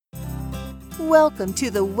Welcome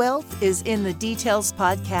to the Wealth is in the Details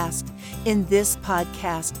podcast. In this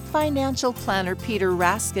podcast, financial planner Peter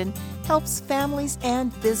Raskin helps families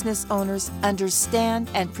and business owners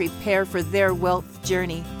understand and prepare for their wealth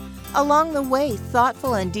journey. Along the way,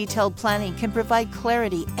 thoughtful and detailed planning can provide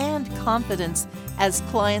clarity and confidence as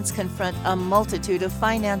clients confront a multitude of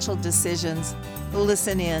financial decisions.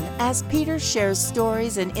 Listen in as Peter shares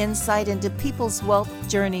stories and insight into people's wealth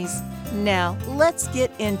journeys. Now, let's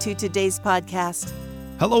get into today's podcast.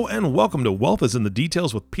 Hello and welcome to Wealth is in the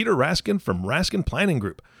Details with Peter Raskin from Raskin Planning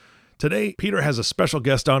Group. Today, Peter has a special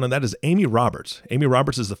guest on, and that is Amy Roberts. Amy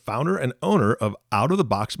Roberts is the founder and owner of Out of the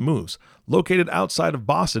Box Moves, located outside of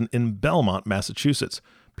Boston in Belmont, Massachusetts.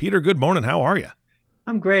 Peter, good morning. How are you?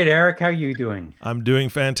 I'm great, Eric. How are you doing? I'm doing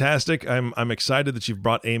fantastic. I'm excited that you've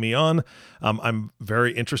brought Amy on. I'm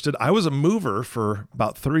very interested. I was a mover for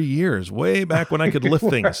about 3 years, way back when I could lift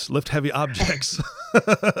things, lift heavy objects.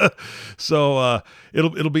 So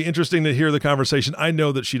it'll be interesting to hear the conversation. I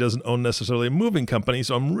know that she doesn't own necessarily a moving company,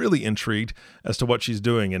 so I'm really intrigued as to what she's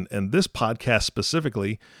doing. And this podcast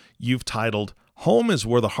specifically, you've titled "Home is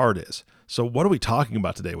Where the Heart Is." So what are we talking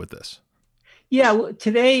about today with this? Yeah, well,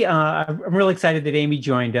 today I'm really excited that Amy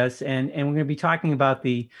joined us, and we're going to be talking about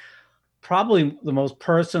probably the most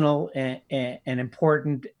personal and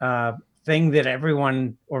important thing that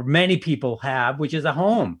everyone or many people have, which is a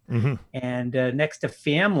home. Mm-hmm. And next to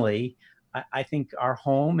family, I think our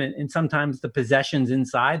home and sometimes the possessions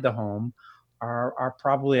inside the home are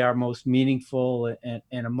probably our most meaningful and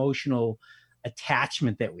emotional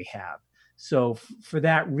attachment that we have. So for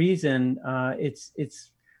that reason,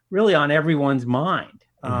 it's really on everyone's mind.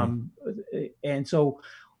 And so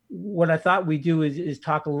what I thought we'd do is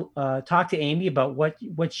talk to Amy about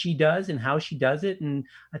what she does and how she does it. And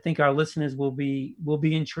I think our listeners will be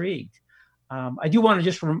intrigued. I do want to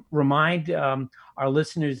just remind our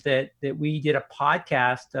listeners that we did a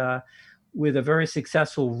podcast with a very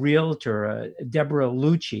successful realtor, Deborah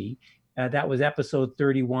Lucci. That was episode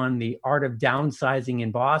 31, The Art of Downsizing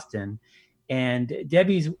in Boston. And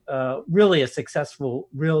Debbie's really a successful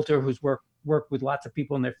realtor who's worked with lots of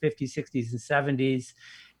people in their 50s, 60s, and 70s,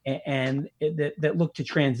 and that look to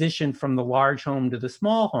transition from the large home to the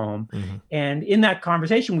small home. Mm-hmm. And in that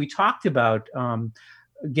conversation, we talked about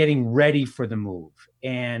getting ready for the move.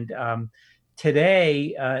 And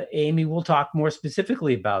today, Amy will talk more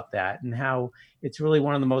specifically about that and how it's really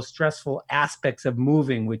one of the most stressful aspects of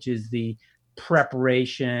moving, which is the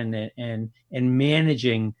preparation and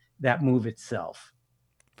managing that move itself.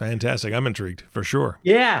 Fantastic. I'm intrigued for sure.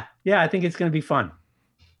 Yeah, I think it's going to be fun.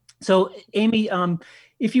 So, Amy,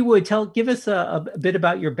 if you would give us a bit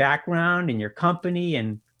about your background and your company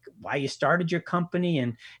and why you started your company,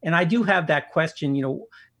 and I do have that question.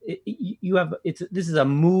 This is a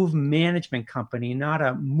move management company, not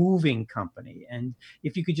a moving company, and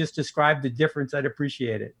if you could just describe the difference, I'd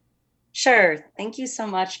appreciate it. Sure. Thank you so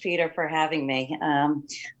much, Peter, for having me.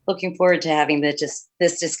 Looking forward to having this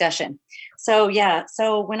discussion. So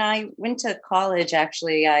when I went to college,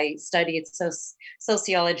 actually, I studied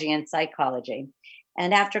sociology and psychology.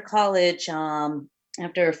 And after college,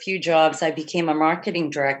 after a few jobs, I became a marketing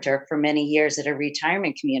director for many years at a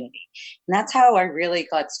retirement community. And that's how I really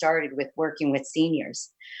got started with working with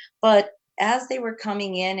seniors. But as they were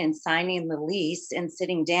coming in and signing the lease and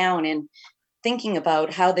sitting down and thinking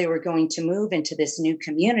about how they were going to move into this new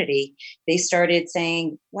community, they started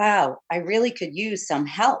saying, wow, I really could use some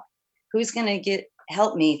help. Who's going to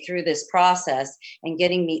help me through this process and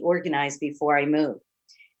getting me organized before I move?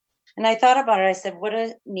 And I thought about it. I said, what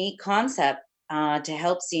a neat concept to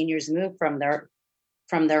help seniors move from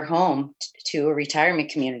their home to a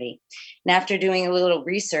retirement community. And after doing a little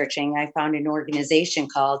researching, I found an organization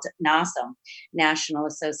called NASM, National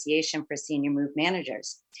Association for Senior Move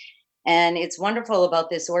Managers. And it's wonderful about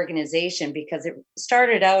this organization because it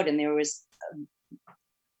started out and there was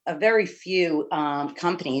a very few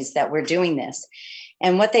companies that were doing this.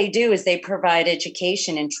 And what they do is they provide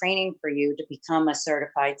education and training for you to become a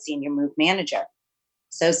certified senior move manager.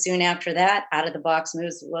 So soon after that, Out of the Box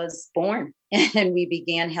Moves was born, and we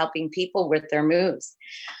began helping people with their moves.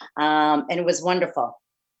 And it was wonderful.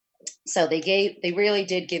 So they really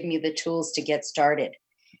did give me the tools to get started.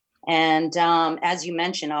 And as you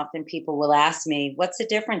mentioned, often people will ask me, what's the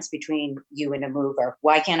difference between you and a mover?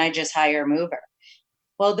 Why can't I just hire a mover?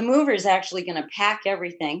 Well, the mover is actually going to pack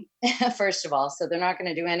everything, first of all. So they're not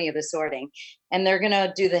going to do any of the sorting, and they're going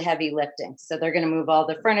to do the heavy lifting. So they're going to move all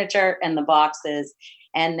the furniture and the boxes,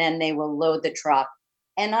 and then they will load the truck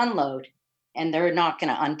and unload, and they're not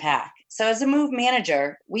going to unpack. So as a move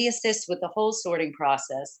manager, we assist with the whole sorting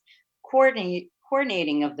process,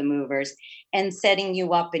 coordinating of the movers, and setting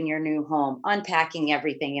you up in your new home, unpacking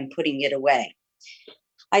everything and putting it away.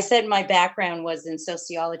 I said my background was in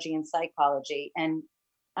sociology and psychology, and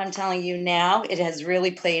I'm telling you now, it has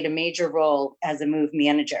really played a major role as a move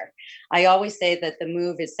manager. I always say that the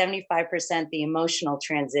move is 75% the emotional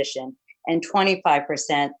transition and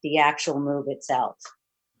 25% the actual move itself.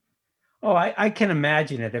 Oh, I can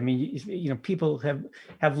imagine it. I mean, people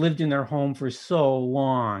have lived in their home for so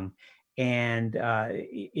long, and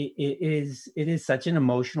it is such an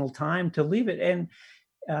emotional time to leave it, and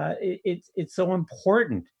it's so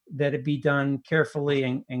important that it be done carefully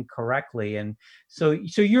and correctly. And so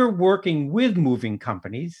you're working with moving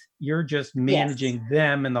companies. You're just managing Yes,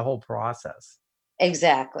 them and the whole process.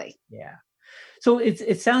 exactly. Yeah. So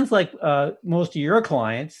it sounds like most of your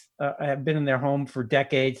clients have been in their home for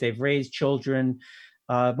decades. They've raised children.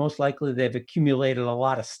 Most likely, they've accumulated a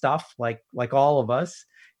lot of stuff, like all of us.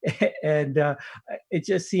 And it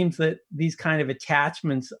just seems that these kind of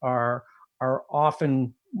attachments are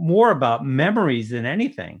often more about memories than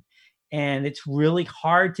anything. And it's really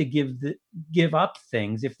hard to give up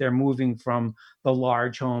things if they're moving from the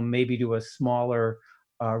large home maybe to a smaller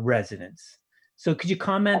residence. So could you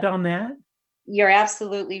comment on that? You're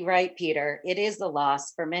absolutely right, Peter. It is a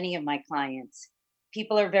loss for many of my clients.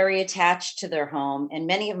 People are very attached to their home, and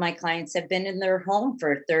many of my clients have been in their home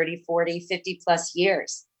for 30, 40, 50 plus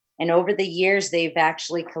years. And over the years, they've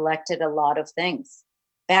actually collected a lot of things.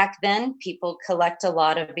 Back then, people collect a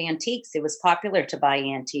lot of antiques. It was popular to buy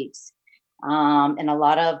antiques. And a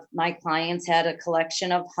lot of my clients had a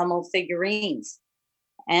collection of Hummel figurines.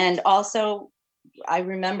 And also, I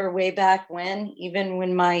remember way back when, even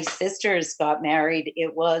when my sisters got married,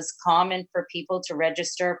 it was common for people to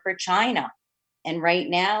register for China. And right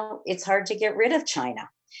now, it's hard to get rid of China.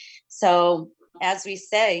 So, as we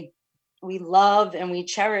say, we love and we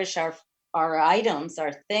cherish our items,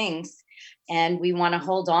 our things, and we want to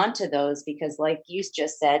hold on to those because, like you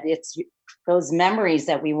just said, it's those memories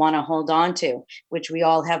that we want to hold on to, which we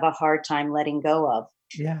all have a hard time letting go of.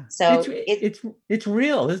 Yeah, So it's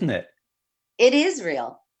real, isn't it? it is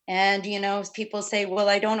real. And, people say, well,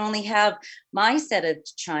 I don't only have my set of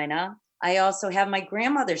china, I also have my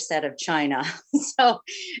grandmother's set of china. So,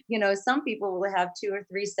 some people will have 2 or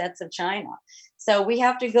 3 sets of china. So we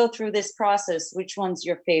have to go through this process. Which one's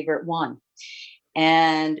your favorite one?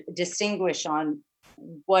 And distinguish on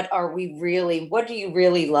what do you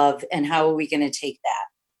really love? And how are we going to take that?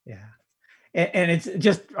 Yeah. And it's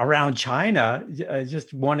just around China,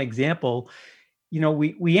 just one example.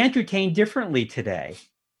 We entertain differently today.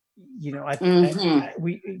 Hmm.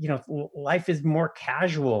 Life is more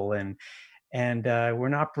casual, and we're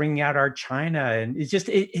not bringing out our china, and it's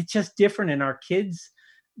just different. And our kids,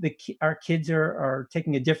 our kids are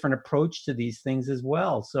taking a different approach to these things as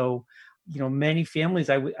well. So, many families,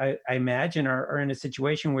 I imagine, are in a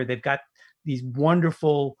situation where they've got these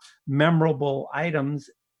wonderful, memorable items,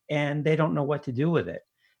 and they don't know what to do with it.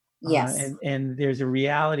 Yes. And there's a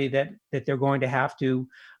reality that they're going to have to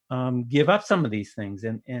give up some of these things.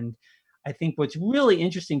 And I think what's really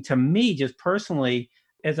interesting to me, just personally,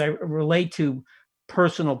 as I relate to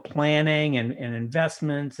personal planning and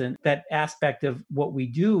investments and that aspect of what we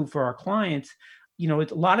do for our clients, a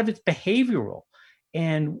lot of it's behavioral.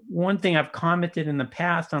 And one thing I've commented in the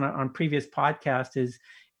past on previous podcasts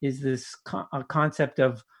is this concept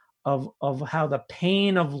of how the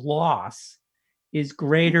pain of loss is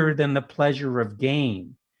greater than the pleasure of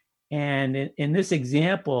gain. And in this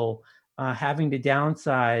example, having to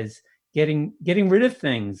downsize, getting rid of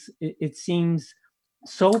things, it seems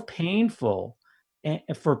so painful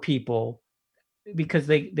for people because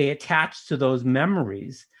they attach to those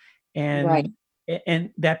memories, Right.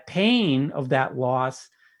 and that pain of that loss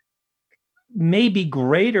may be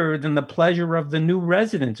greater than the pleasure of the new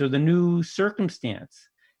residence or the new circumstance.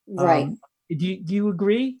 Right. Um, do you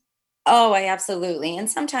agree? Oh, I absolutely. And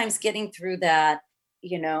sometimes getting through that,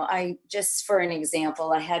 I just, for an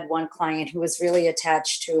example, I had one client who was really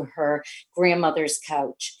attached to her grandmother's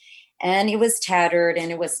couch, and it was tattered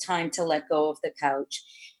and it was time to let go of the couch.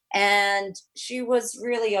 And she was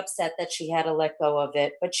really upset that she had to let go of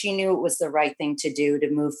it, but she knew it was the right thing to do to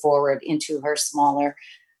move forward into her smaller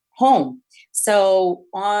home. So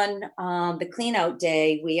on the clean out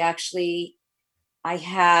day, I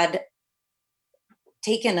had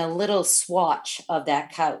taken a little swatch of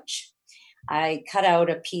that couch. I cut out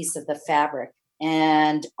a piece of the fabric.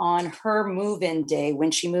 And on her move in day, when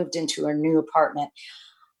she moved into her new apartment,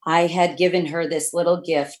 I had given her this little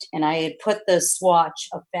gift, and I had put the swatch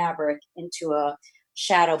of fabric into a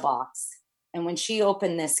shadow box. And when she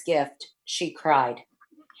opened this gift, she cried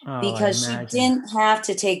Oh, I because she imagine. didn't have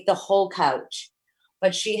to take the whole couch.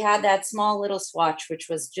 but she had that small little swatch, which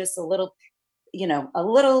was just a little, a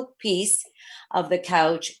little piece of the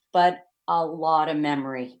couch, but a lot of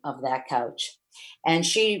memory of that couch. And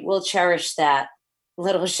she will cherish that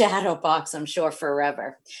little shadow box, I'm sure,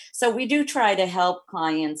 forever. So we do try to help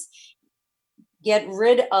clients get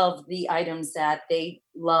rid of the items that they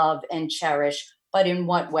love and cherish, but in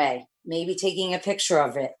what way? Maybe taking a picture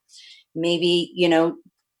of it, maybe,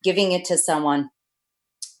 giving it to someone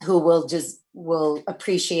who will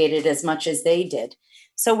appreciate it as much as they did.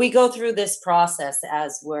 So we go through this process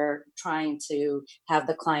as we're trying to have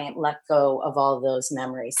the client let go of all those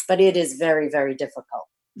memories, but it is very, very difficult.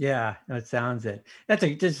 Yeah, that sounds it. That's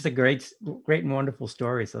a great and wonderful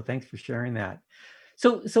story. So thanks for sharing that.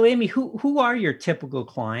 So Amy, who are your typical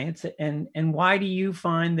clients, and why do you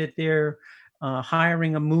find that they're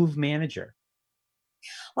hiring a move manager?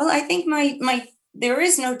 Well, I think my there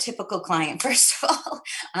is no typical client. First of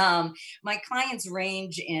all, my clients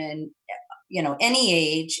range in any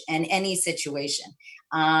age and any situation.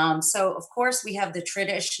 So of course we have the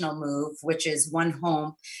traditional move, which is one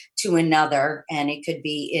home to another, and it could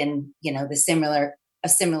be in a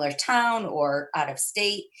similar town or out of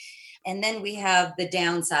state. And then we have the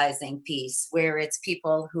downsizing piece, where it's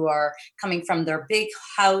people who are coming from their big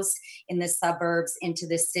house in the suburbs into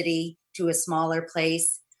the city to a smaller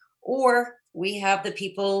place. Or we have the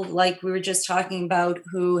people like we were just talking about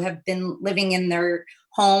who have been living in their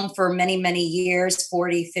home for many, many years,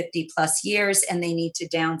 40, 50 plus years, and they need to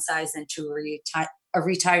downsize into a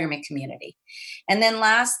retirement community. And then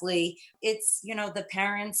lastly, it's, the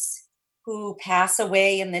parents who pass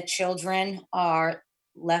away and the children are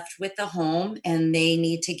left with the home and they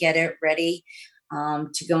need to get it ready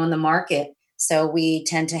to go in the market. So we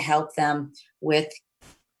tend to help them with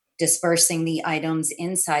dispersing the items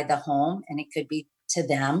inside the home, and it could be to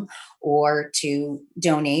them or to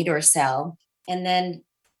donate or sell, and then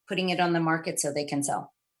putting it on the market so they can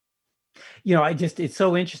sell. It's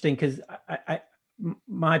so interesting because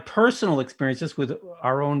my personal experience just with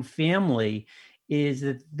our own family is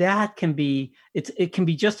that can be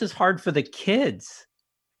just as hard for the kids.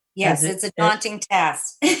 Yes, it's a daunting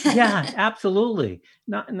task. Yeah, absolutely.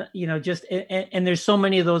 And there's so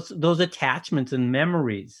many of those attachments and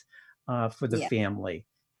memories for the family,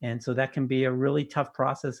 and so that can be a really tough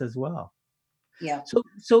process as well. Yeah.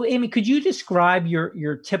 So Amy, could you describe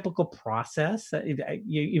your typical process?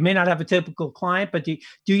 You may not have a typical client, but do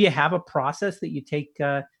you have a process that you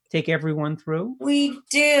take everyone through? We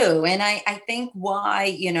do, and I think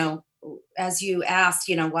why, as you asked,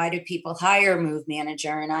 why do people hire a move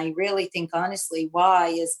manager? And I really think honestly why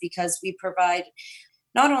is because we provide,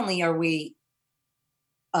 not only are we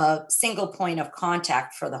a single point of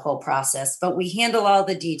contact for the whole process, but we handle all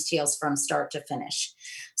the details from start to finish.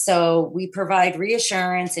 So we provide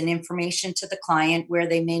reassurance and information to the client where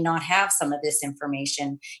they may not have some of this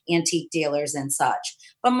information, antique dealers and such.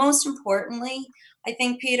 But most importantly, I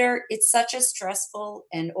think, Peter, it's such a stressful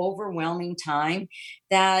and overwhelming time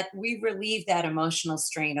that we relieve that emotional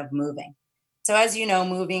strain of moving. So as you know,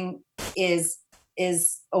 moving is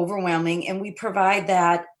overwhelming, and we provide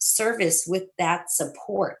that service with that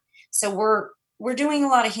support. So we're doing a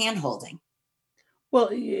lot of hand holding. Well,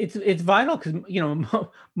 it's vital because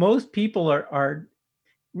most people are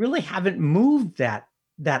really haven't moved that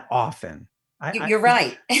often. You're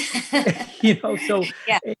right. So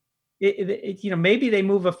yeah. Maybe they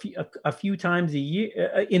move a few times a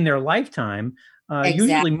year in their lifetime. Exactly.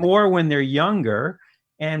 Usually more when they're younger,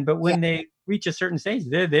 but when they reach a certain stage,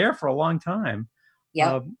 they're there for a long time.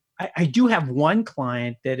 Yeah. I do have one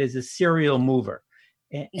client that is a serial mover,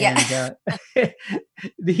 and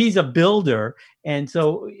he's a builder. And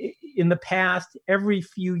so in the past, every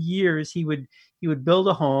few years, he would build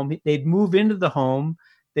a home. They'd move into the home.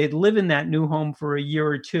 They'd live in that new home for a year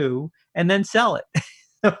or two and then sell it.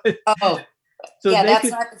 Oh, so yeah,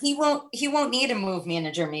 he won't need a move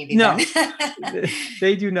manager maybe. No, then.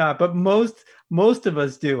 They do not. But most of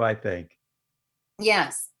us do, I think.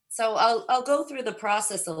 Yes. So I'll go through the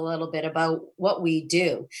process a little bit about what we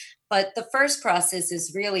do. But the first process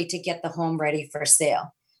is really to get the home ready for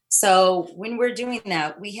sale. So when we're doing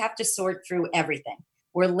that, we have to sort through everything.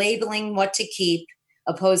 We're labeling what to keep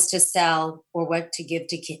opposed to sell, or what to give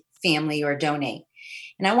to family or donate.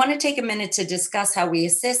 And I want to take a minute to discuss how we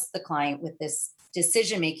assist the client with this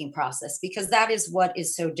decision-making process, because that is what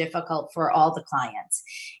is so difficult for all the clients,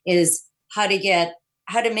 is how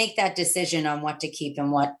to make that decision on what to keep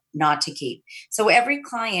and what not to keep. So every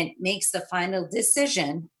client makes the final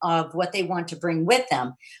decision of what they want to bring with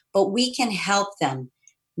them, but we can help them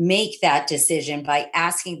make that decision by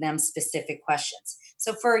asking them specific questions.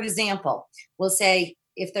 So for example, we'll say,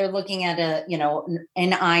 if they're looking at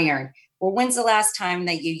an iron, well, when's the last time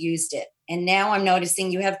that you used it? And now I'm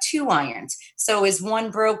noticing you have 2 irons. So is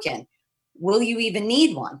one broken? Will you even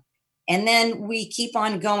need one? And then we keep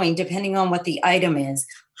on going depending on what the item is.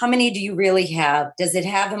 How many do you really have? Does it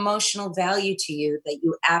have emotional value to you that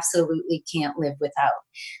you absolutely can't live without?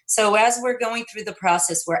 So as we're going through the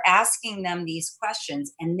process, we're asking them these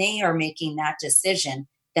questions, and they are making that decision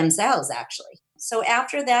themselves, actually. So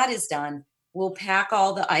after that is done, we'll pack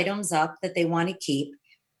all the items up that they want to keep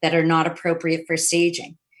that are not appropriate for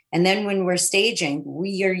staging. And then when we're staging,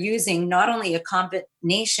 we are using not only a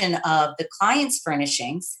combination of the client's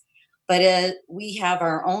furnishings, but we have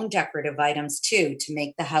our own decorative items too to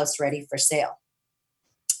make the house ready for sale.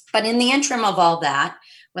 But in the interim of all that,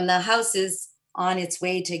 when the house is on its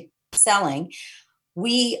way to selling,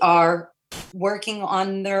 we are working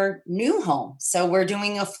on their new home. So we're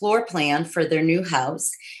doing a floor plan for their new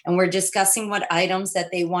house, and we're discussing what items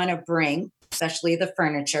that they want to bring, especially the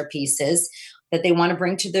furniture pieces that they want to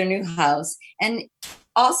bring to their new house. And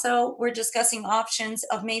also we're discussing options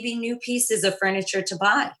of maybe new pieces of furniture to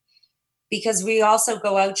buy, because we also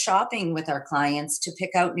go out shopping with our clients to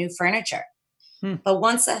pick out new furniture. But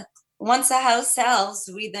once a house sells,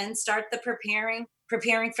 we then start the preparing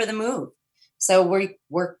for the move. So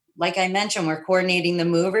we're like I mentioned, we're coordinating the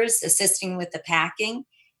movers, assisting with the packing,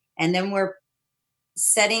 and then we're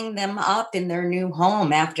setting them up in their new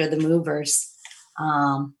home after the movers.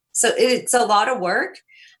 So it's a lot of work.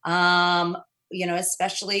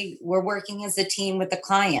 Especially we're working as a team with the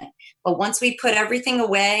client. But once we put everything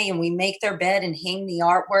away and we make their bed and hang the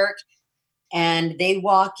artwork, and they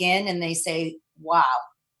walk in and they say, wow,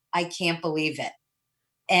 I can't believe it.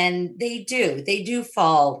 And they do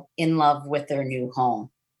fall in love with their new home.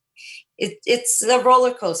 It's a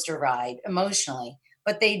roller coaster ride emotionally,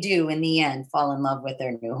 but they do in the end fall in love with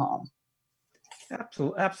their new home.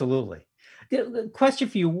 Absolutely. The question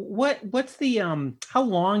for you: what's the how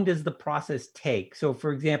long does the process take? So,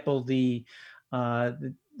 for example, the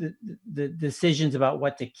decisions about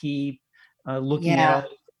what to keep, looking at all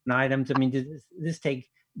the items. I mean, does this take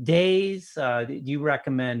days? Do you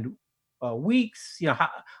recommend weeks?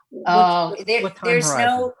 What time there's horizon?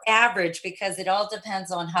 no average, because it all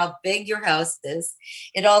depends on how big your house is.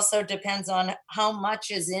 It also depends on how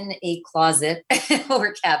much is in a closet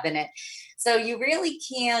or cabinet. So you really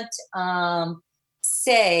can't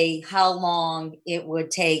say how long it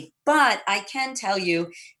would take, but I can tell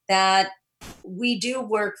you that we do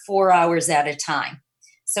work 4 hours at a time.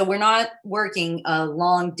 So we're not working a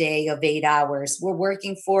long day of 8 hours. We're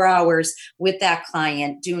working 4 hours with that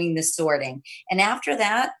client doing the sorting. And after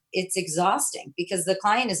that, it's exhausting because the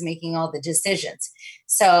client is making all the decisions.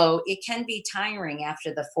 So it can be tiring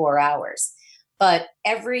after the 4 hours. But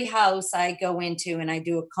every house I go into and I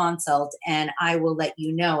do a consult, and I will let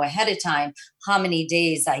you know ahead of time how many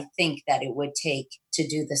days I think that it would take to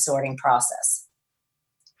do the sorting process.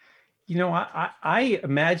 I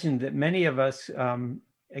imagine that many of us,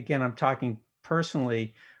 again, I'm talking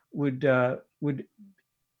personally, would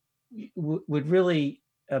really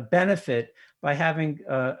benefit by having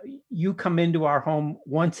you come into our home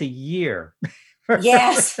once a year.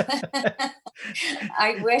 Yes.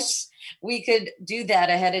 I wish we could do that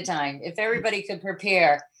ahead of time. If everybody could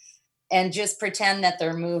prepare and just pretend that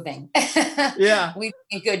they're moving, yeah, we'd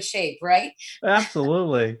be in good shape, right?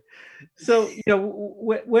 Absolutely. So,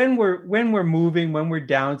 when we're moving, when we're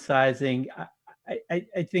downsizing,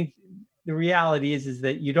 I think the reality is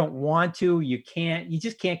that you don't want to, you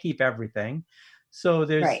just can't keep everything. So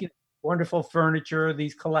there's Right. Wonderful furniture,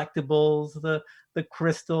 these collectibles, the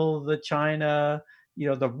crystal, the china,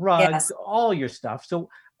 the rugs, Yes. all your stuff. So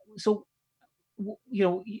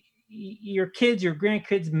your kids, your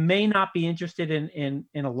grandkids may not be interested in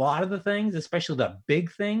a lot of the things, especially the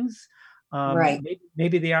big things. Right.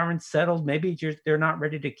 Maybe they aren't settled. Maybe they're not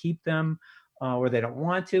ready to keep them, or they don't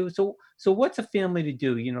want to. So what's a family to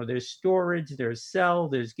do? There's storage, there's sell,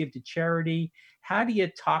 there's give to charity. How do you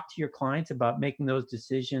talk to your clients about making those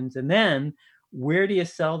decisions? And then where do you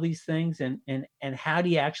sell these things? And how do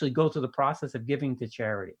you actually go through the process of giving to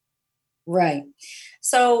charity? Right.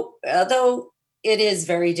 So, although it is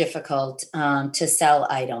very difficult to sell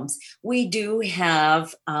items, we do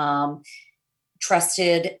have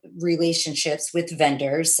trusted relationships with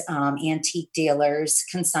vendors, antique dealers,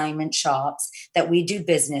 consignment shops that we do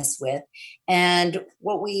business with. And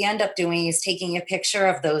what we end up doing is taking a picture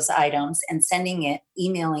of those items and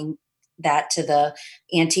emailing that to the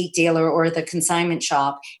antique dealer or the consignment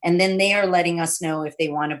shop. And then they are letting us know if they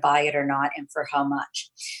want to buy it or not and for how much.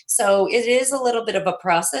 So it is a little bit of a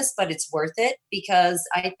process, but it's worth it, because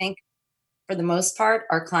I think for the most part,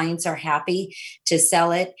 our clients are happy to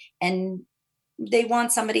sell it, and they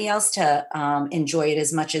want somebody else to enjoy it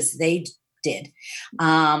as much as they did.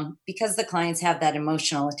 Because the clients have that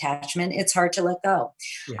emotional attachment, it's hard to let go.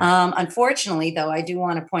 Yeah. Unfortunately, though, I do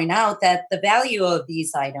want to point out that the value of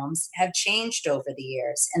these items have changed over the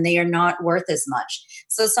years, and they are not worth as much.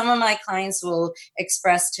 So some of my clients will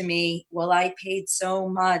express to me, well, I paid so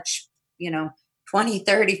much, 20,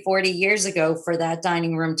 30, 40 years ago for that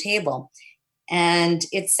dining room table. And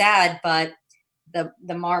it's sad, but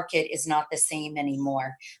the market is not the same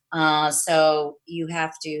anymore. So you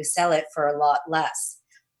have to sell it for a lot less.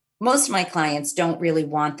 Most of my clients don't really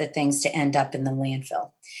want the things to end up in the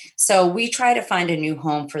landfill. So we try to find a new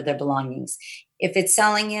home for their belongings. If it's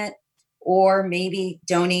selling it or maybe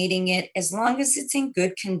donating it, as long as it's in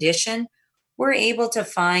good condition, we're able to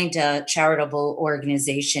find a charitable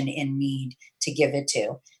organization in need to give it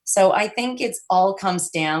to. So I think it's all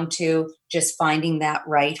comes down to just finding that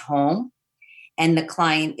right home, and the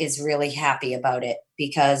client is really happy about it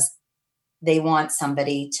because they want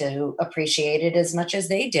somebody to appreciate it as much as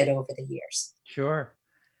they did over the years. Sure.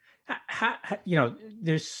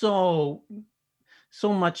 There's so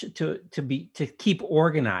much to keep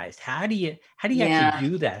organized. How do you actually Yeah.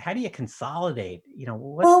 do that? How do you consolidate?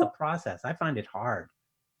 What's the Well, process? I find it hard.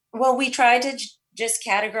 we try to just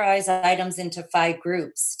categorize items into 5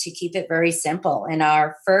 groups to keep it very simple. And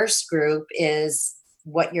our first group is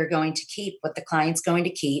what you're going to keep, what the client's going to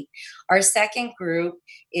keep. Our second group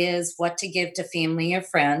is what to give to family or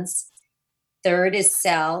friends. Third is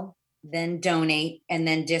sell, then donate, and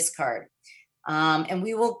then discard. And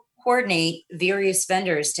we will coordinate various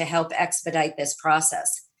vendors to help expedite this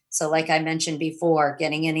process. So, like I mentioned before,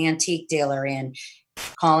 getting an antique dealer in,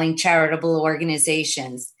 calling charitable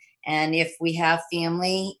organizations. And if we have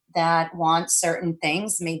family that want certain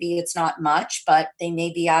things, maybe it's not much, but they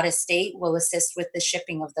may be out of state, we'll assist with the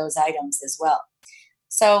shipping of those items as well.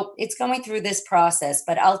 So it's going through this process,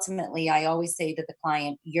 but ultimately, I always say to the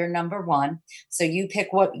client, you're number one. So you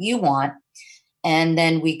pick what you want, and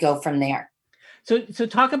then we go from there. So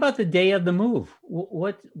talk about the day of the move.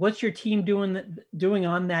 What's your team doing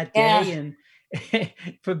on that Yeah, day, and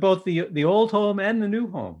for both the old home and the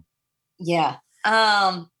new home? yeah.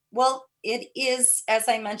 Well, it is, as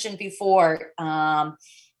I mentioned before,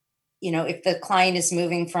 if the client is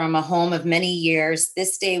moving from a home of many years,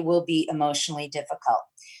 this day will be emotionally difficult.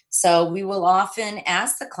 So we will often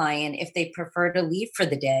ask the client if they prefer to leave for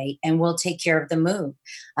the day, and we'll take care of the move.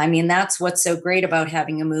 I mean, that's what's so great about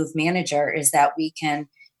having a move manager, is that we can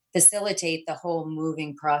facilitate the whole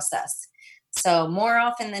moving process. So more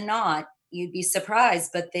often than not, you'd be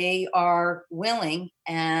surprised, but they are willing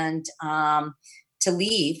and to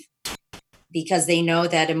leave because they know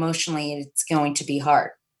that emotionally it's going to be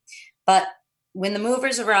hard. But when the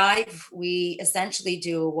movers arrive, we essentially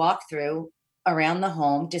do a walkthrough around the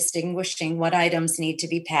home, distinguishing what items need to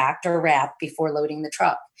be packed or wrapped before loading the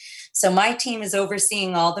truck. So my team is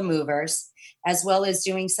overseeing all the movers, as well as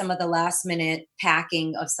doing some of the last minute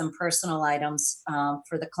packing of some personal items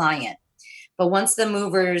for the client. But once the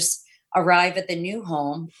movers arrive at the new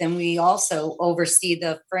home, then we also oversee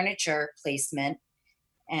the furniture placement,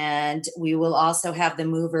 and we will also have the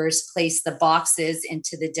movers place the boxes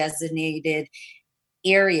into the designated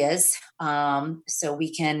areas, so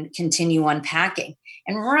we can continue unpacking.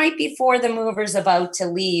 And right before the mover's about to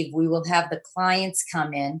leave, we will have the clients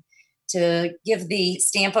come in to give the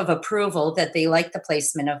stamp of approval that they like the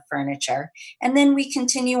placement of furniture. And then we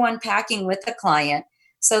continue unpacking with the client.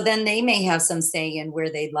 So then they may have some say in where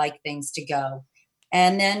they'd like things to go.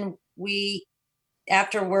 And then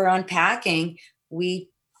after we're unpacking, we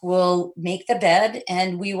will make the bed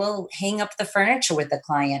and we will hang up the furniture with the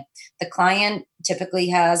client. The client typically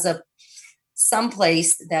has some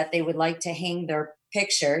place that they would like to hang their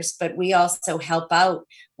pictures, but we also help out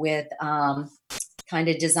with kind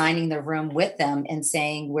of designing the room with them and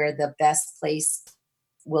saying where the best place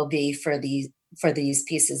will be for these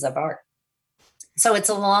pieces of art. So it's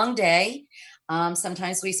a long day.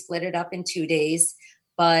 Sometimes we split it up in 2 days,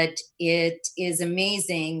 but it is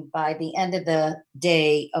amazing by the end of the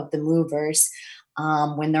day of the movers,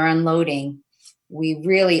 when they're unloading. We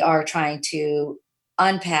really are trying to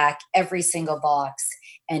unpack every single box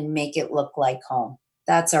and make it look like home.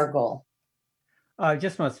 That's our goal. It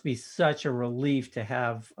just must be such a relief to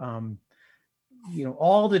have,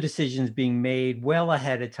 all the decisions being made well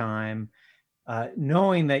ahead of time,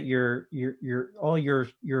 knowing that all your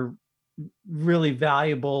really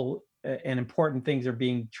valuable and important things are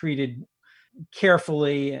being treated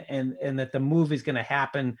carefully, and that the move is going to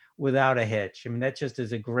happen without a hitch. I mean, that just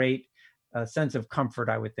is a great sense of comfort,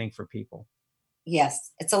 I would think, for people.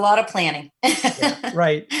 Yes, it's a lot of planning. Yeah,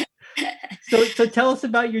 right. So tell us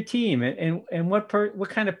about your team and what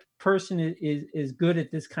kind of person is good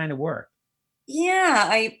at this kind of work.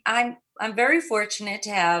 Yeah, I'm very fortunate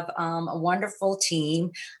to have a wonderful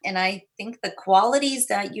team, and I think the qualities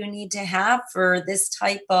that you need to have for this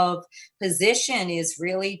type of position is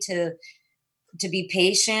really to be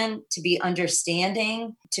patient, to be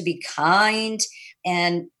understanding, to be kind,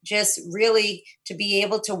 and just really to be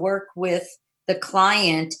able to work with the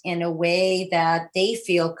client in a way that they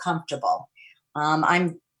feel comfortable.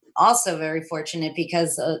 I'm also very fortunate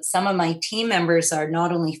because some of my team members are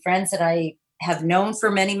not only friends that I have known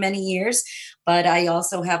for many, many years, but I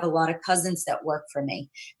also have a lot of cousins that work for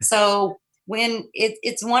me. So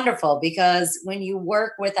it's wonderful because when you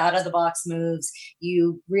work with out of the box moves,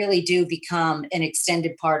 you really do become an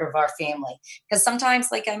extended part of our family. Because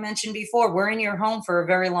sometimes, like I mentioned before, we're in your home for a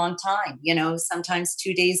very long time, sometimes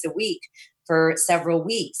 2 days a week for several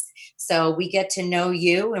weeks. So we get to know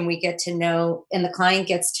you and and the client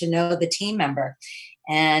gets to know the team member.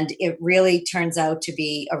 And it really turns out to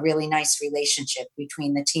be a really nice relationship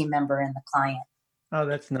between the team member and the client. Oh,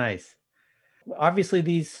 that's nice. Obviously,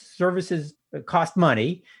 these services cost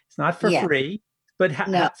money. It's not for Yeah. free, but No. so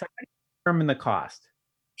how do you determine the cost?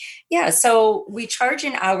 Yeah, so we charge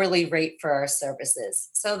an hourly rate for our services.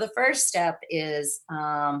 So the first step is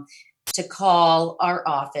to call our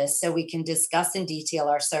office so we can discuss in detail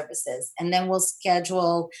our services. And then we'll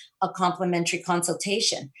schedule a complimentary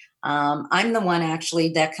consultation. I'm the one actually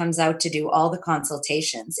that comes out to do all the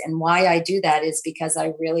consultations. And why I do that is because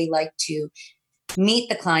I really like to meet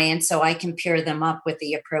the client so I can pair them up with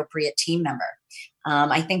the appropriate team member.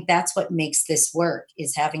 I think that's what makes this work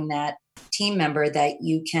is having that team member that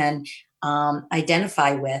you can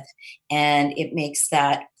identify with, and it makes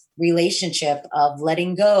that relationship of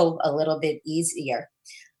letting go a little bit easier.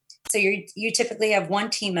 So you typically have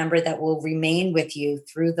one team member that will remain with you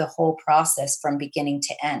through the whole process from beginning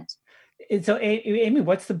to end. And so, Amy,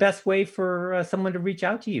 what's the best way for someone to reach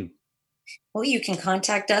out to you? Well, you can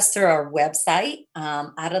contact us through our website,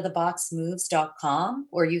 outoftheboxmoves.com,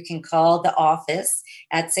 or you can call the office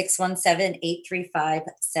at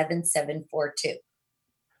 617-835-7742.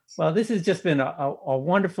 Well, this has just been a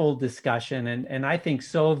wonderful discussion and I think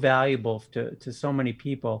so valuable to so many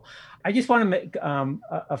people. I just want to make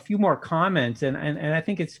a few more comments, and I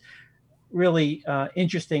think it's really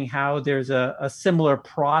interesting how there's a similar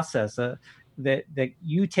process that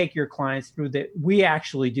you take your clients through that we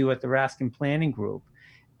actually do at the Raskin Planning Group.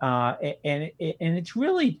 And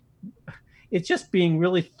it's just being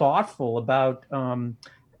really thoughtful about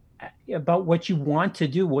what you want to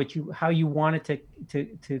do, how you want it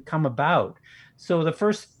to come about. So the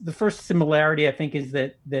first similarity I think is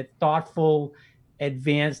that thoughtful,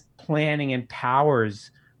 advanced planning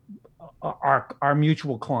empowers our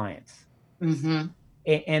mutual clients. Mm-hmm.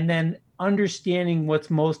 And then understanding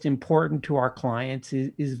what's most important to our clients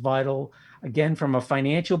is vital, again, from a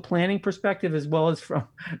financial planning perspective, as well as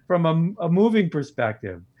from a moving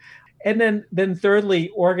perspective. And then thirdly,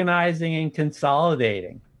 organizing and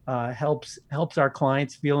consolidating helps our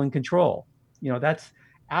clients feel in control. That's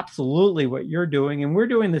absolutely what you're doing, and we're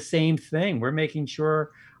doing the same thing. We're making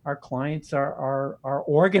sure our clients are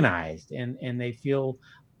organized and they feel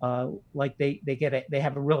like they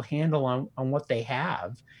have a real handle on what they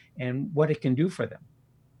have and what it can do for them.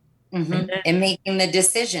 Mm-hmm. And making the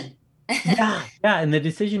decision. yeah, and the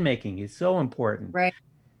decision making is so important. Right.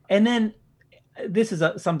 And then this is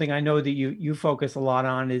something I know that you focus a lot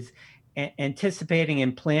on is anticipating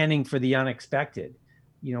and planning for the unexpected.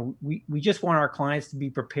 We just want our clients to be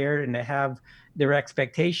prepared and to have their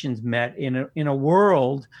expectations met in a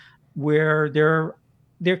world where there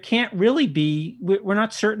can't really be, we're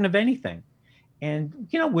not certain of anything. And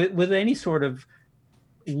with any sort of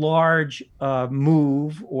large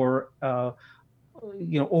move or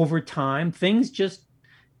over time, things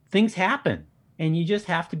happen, and you just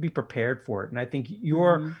have to be prepared for it. And I think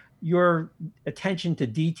your attention to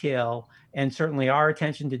detail, and certainly our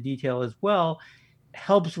attention to detail as well,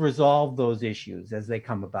 helps resolve those issues as they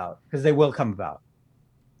come about, because they will come about.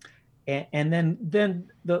 And then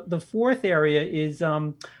the fourth area is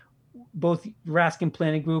both Raskin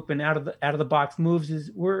Planning Group and out of the box moves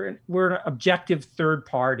is we're objective third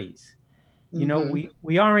parties.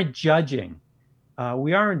 We aren't judging.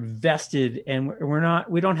 We aren't vested, and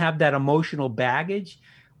we don't have that emotional baggage.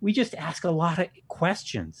 We just ask a lot of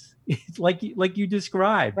questions, like you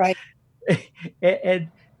described. Right. And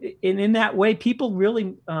in that way, people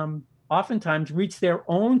really oftentimes reach their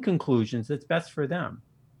own conclusions that's best for them.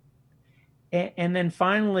 And then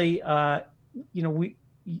finally,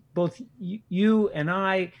 both you and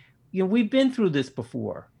I, we've been through this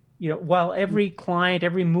before. While every client,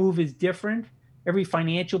 every move is different, every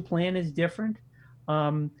financial plan is different.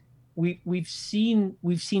 We've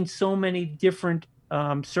seen so many different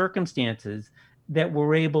circumstances that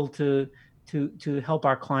we're able to help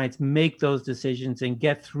our clients make those decisions and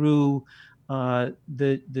get through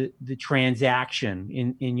the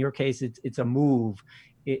transaction. In your case, it's a move.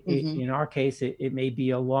 In our case, it may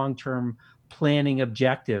be a long-term planning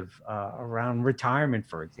objective around retirement,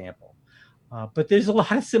 for example. But there's a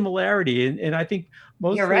lot of similarity, and I think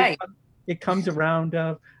mostly right. It comes around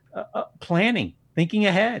planning, thinking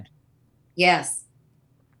ahead. Yes,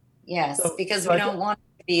 because we don't want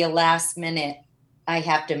it to be a last minute, I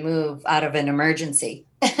have to move out of an emergency.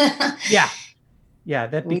 Yeah,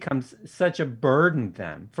 that becomes such a burden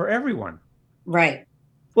then for everyone. Right.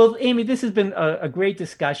 Well, Amy, this has been a great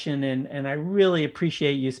discussion, and I really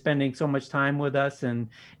appreciate you spending so much time with us, and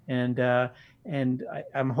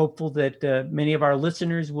I'm hopeful that many of our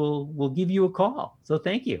listeners will give you a call. So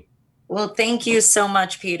thank you. Well, thank you so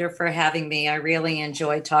much, Peter, for having me. I really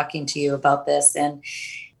enjoyed talking to you about this. And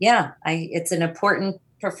it's an important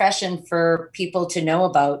profession for people to know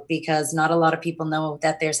about, because not a lot of people know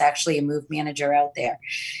that there's actually a move manager out there.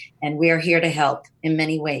 And we are here to help in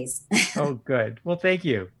many ways. Oh, good. Well, thank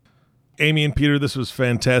you. Amy and Peter, this was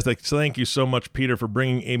fantastic. So thank you so much, Peter, for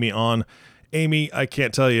bringing Amy on. Amy, I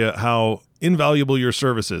can't tell you how invaluable your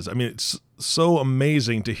service is. I mean, it's so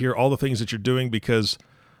amazing to hear all the things that you're doing, because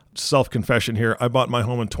self-confession here, I bought my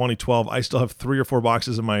home in 2012. I still have 3 or 4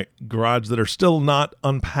 boxes in my garage that are still not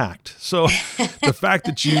unpacked. So the fact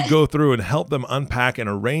that you go through and help them unpack and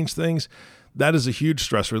arrange things, that is a huge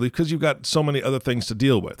stress relief, because you've got so many other things to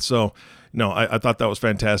deal with. So no, I thought that was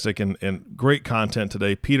fantastic and great content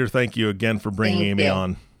today. Peter, thank you again for bringing Amy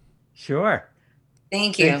on. Sure.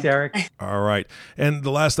 Thank you. Thanks, Eric. All right. And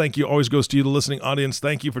the last thank you always goes to you, the listening audience.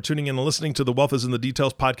 Thank you for tuning in and listening to the Wealth is in the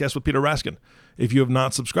Details podcast with Peter Raskin. If you have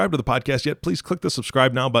not subscribed to the podcast yet, please click the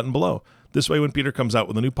subscribe now button below. This way, when Peter comes out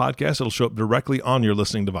with a new podcast, it'll show up directly on your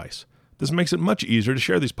listening device. This makes it much easier to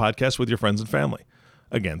share these podcasts with your friends and family.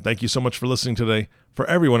 Again, thank you so much for listening today. For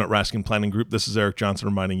everyone at Raskin Planning Group, this is Eric Johnson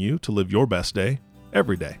reminding you to live your best day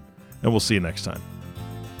every day. And we'll see you next time.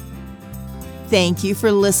 Thank you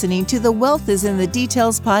for listening to the Wealth is in the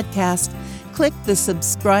Details podcast. Click the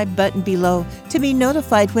subscribe button below to be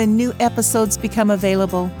notified when new episodes become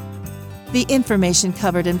available. The information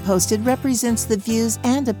covered and posted represents the views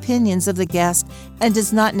and opinions of the guest and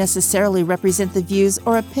does not necessarily represent the views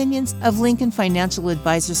or opinions of Lincoln Financial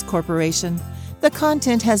Advisors Corporation. The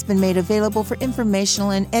content has been made available for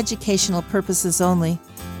informational and educational purposes only.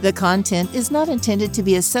 The content is not intended to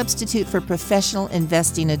be a substitute for professional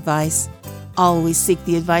investing advice. Always seek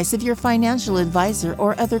the advice of your financial advisor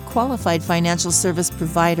or other qualified financial service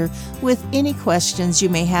provider with any questions you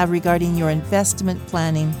may have regarding your investment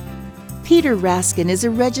planning. Peter Raskin is a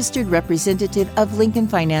registered representative of Lincoln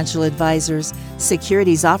Financial Advisors.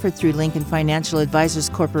 Securities offered through Lincoln Financial Advisors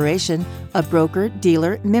Corporation, a broker,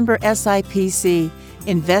 dealer, member SIPC.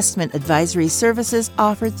 Investment advisory services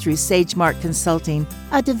offered through SageMark Consulting,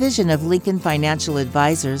 a division of Lincoln Financial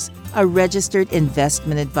Advisors, a registered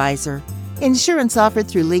investment advisor. Insurance offered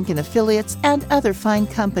through Lincoln affiliates and other fine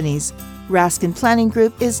companies. Raskin Planning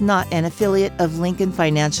Group is not an affiliate of Lincoln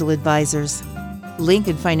Financial Advisors.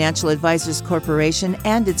 Lincoln Financial Advisors Corporation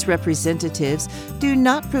and its representatives do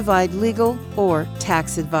not provide legal or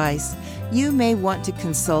tax advice. You may want to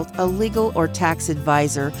consult a legal or tax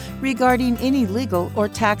advisor regarding any legal or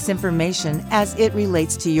tax information as it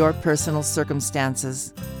relates to your personal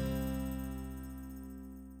circumstances.